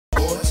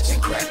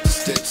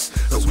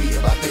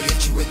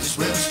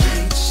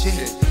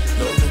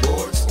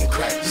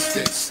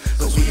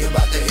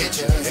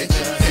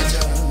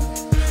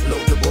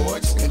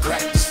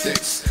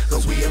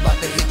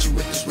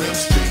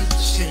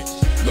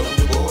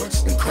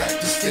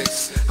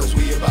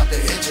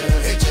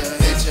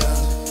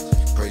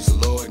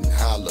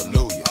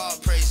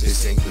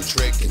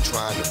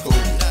trying to fool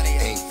you.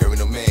 Ain't fearing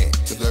no man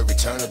till the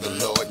return of the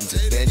Lord.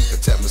 Until then,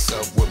 protect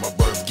myself with my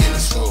birth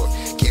getting sword.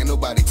 Can't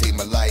nobody take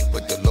my life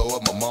but the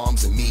Lord, my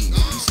mom's and me.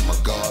 Peace of my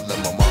God, love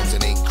my mom's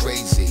and ain't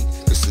crazy.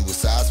 The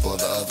suicide's for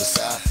the other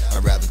side.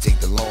 I'd rather take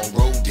the long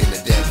road than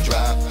the death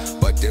drive.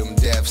 But them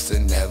deaths are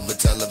never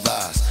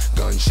televised.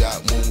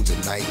 Gunshot wounds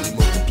and nightly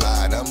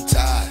multiplied. I'm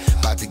tired,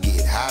 about to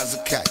get high as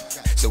a kite,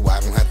 so I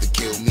don't have to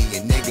kill me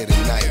a nigga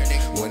tonight.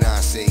 When I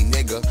say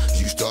nigga,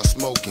 you start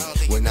smoking.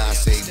 When I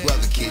say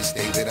brother, kids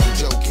think that I'm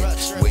joking.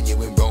 When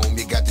you in Rome,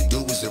 you got to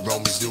do as the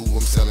Romans do. I'm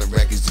selling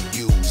records to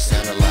you,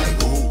 sounding like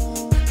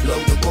ooh.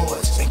 Load the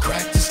boards and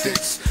crack the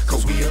sticks,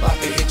 cause we about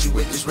to hit you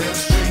with this real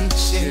street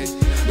shit.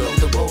 Load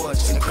the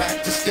boards and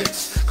crack the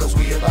sticks, cause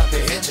we about to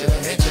hit ya,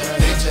 hit ya,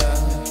 hit ya.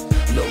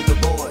 Load the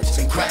boards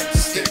and crack the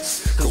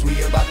sticks, cause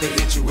we about to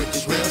hit you with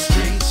this real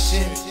street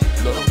shit.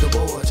 Load the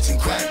boards and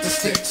crack the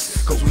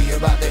sticks, cause we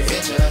about to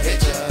hit ya,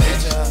 hit ya,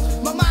 hit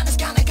ya. My mind is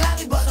kinda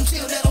cloudy, but I'm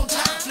still dead on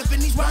time. Flipping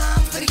these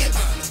rhymes, finna get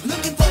mine.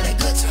 Looking for that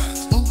good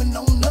times, moving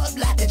on up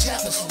like the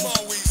Jeffersons.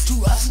 To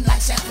us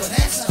like Sanford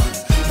and Son.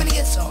 Finna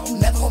get some,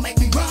 never gonna make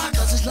me run,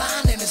 cause it's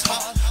lying in his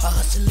heart. I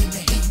hustle in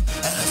the heat,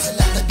 I hustle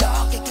out the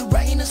dark. It can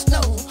rain or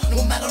snow,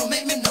 no matter, don't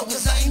make me know,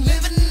 cause I ain't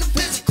living in the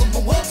physical.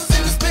 My world is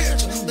in the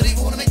spiritual, but if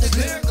you wanna make this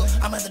lyrical,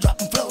 I'm at the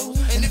dropping flow.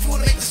 And if you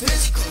wanna make this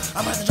physical,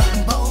 I'm at the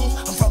dropping bowl.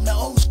 I'm from the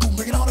old school,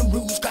 bringing all the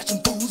rules,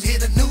 scratching fools, hear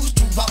the news,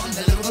 too on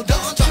the little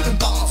dawn, dropping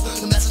bombs.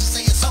 The message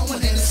say it's on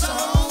within the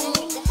song,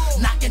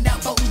 knocking down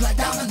foes like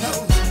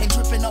dominoes. Ain't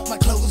dripping off my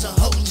clothes or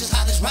hoes, just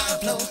how this rhyme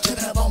flows,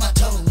 tripping up on my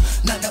toes,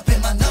 nothing up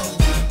in my nose.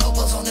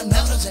 Bubbles on them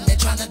melons and they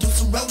trying to do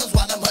some rollers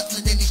while I'm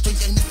hustling in these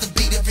streets. And it's the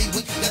beat every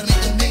week, gotta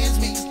make the man's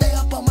meet. Stay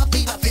up on my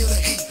feet, I feel the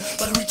heat,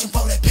 but I'm reaching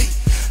for that beat.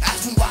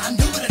 Ask me why I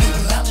do what I do,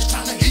 I'm just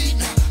trying to eat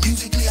now.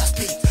 Musically I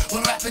speak,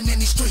 when rapping in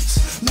these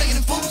streets, making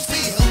them fools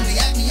feel the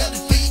agony of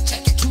defeat.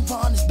 Check it, True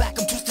on his back,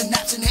 I'm twisting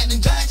naps and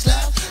handing jacks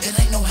loud. It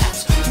ain't no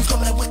house, who's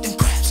coming up with them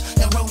craps?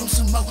 Now roll them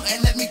some more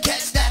and let me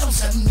catch that on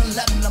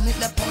 7-Eleven. I'm in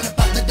that point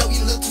about the dough,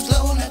 you look too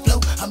slow on that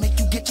flow. I make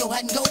you get your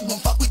hat and go,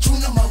 won't fuck with you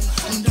no more.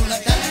 Don't do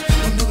like that,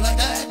 don't do like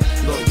that.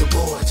 Load the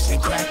boards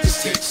and crack the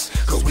sticks,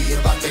 cause we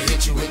about to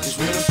hit you with this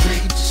real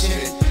street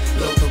shit.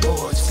 Load the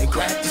boards and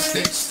crack the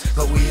sticks,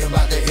 cause we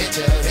about to hit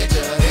ya, hit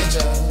ya, hit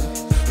ya.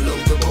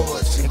 Load the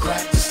boards and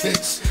crack the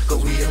sticks,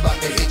 cause we about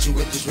to hit you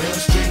with this real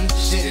street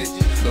shit.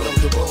 Load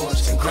the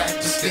boards and crack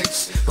the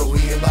sticks, cause we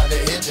about to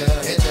hit ya,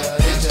 hit ya,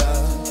 hit ya.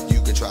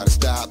 You can try to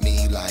stop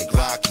me like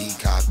Rocky,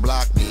 cock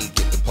block me,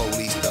 get the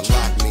police to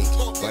lock me,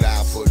 but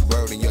I'll put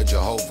word in your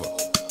Jehovah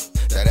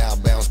that I'll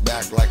bounce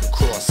back like a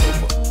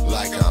crossover.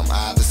 Like I'm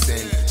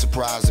Iverson,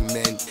 surprising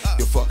men.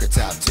 You'll fuck a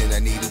top 10, I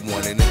need a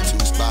 1 and a 2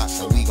 spot.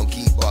 So we gon'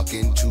 keep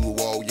bucking to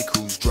all your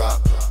crews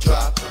drop,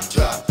 drop,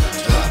 drop,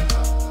 drop.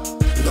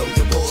 Load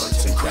the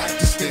boards and crack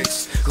the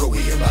sticks, cause we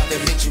about to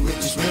hit you with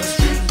this real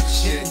street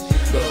shit.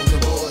 Load the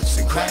boards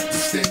and crack the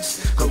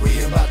sticks, cause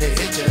we about to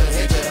hit ya,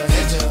 hit ya,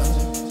 hit ya.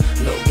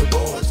 Load the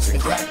boards and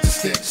crack the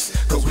sticks,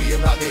 cause we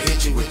about to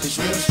hit you with this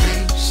real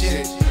street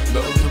shit.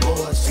 Load the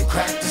boards and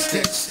crack the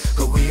sticks,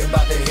 cause we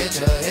about to hit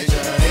ya, hit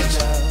ya, hit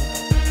ya.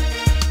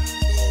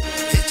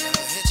 Hit ya,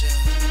 hit ya.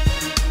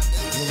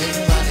 We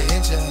about to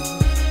hit ya.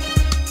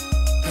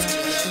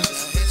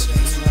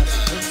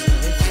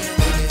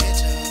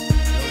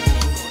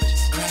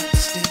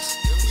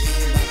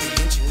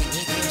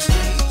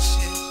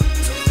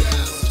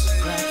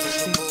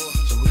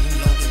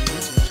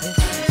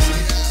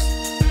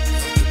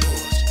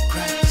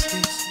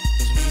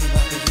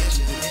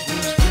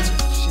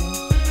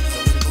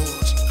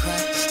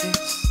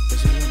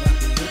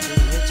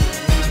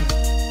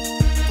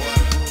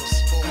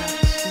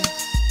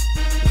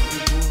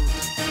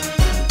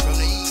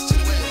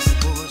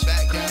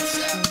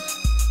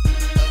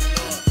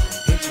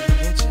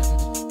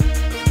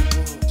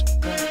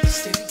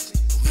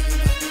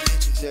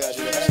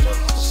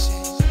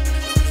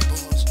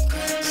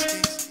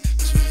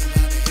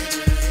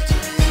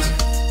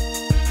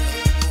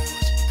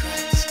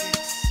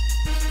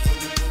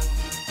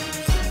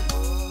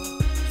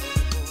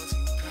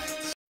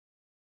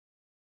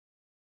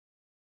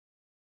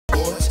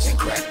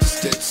 Crack the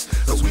sticks,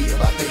 cause we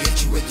about to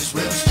hit you with this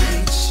real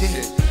street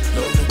shit.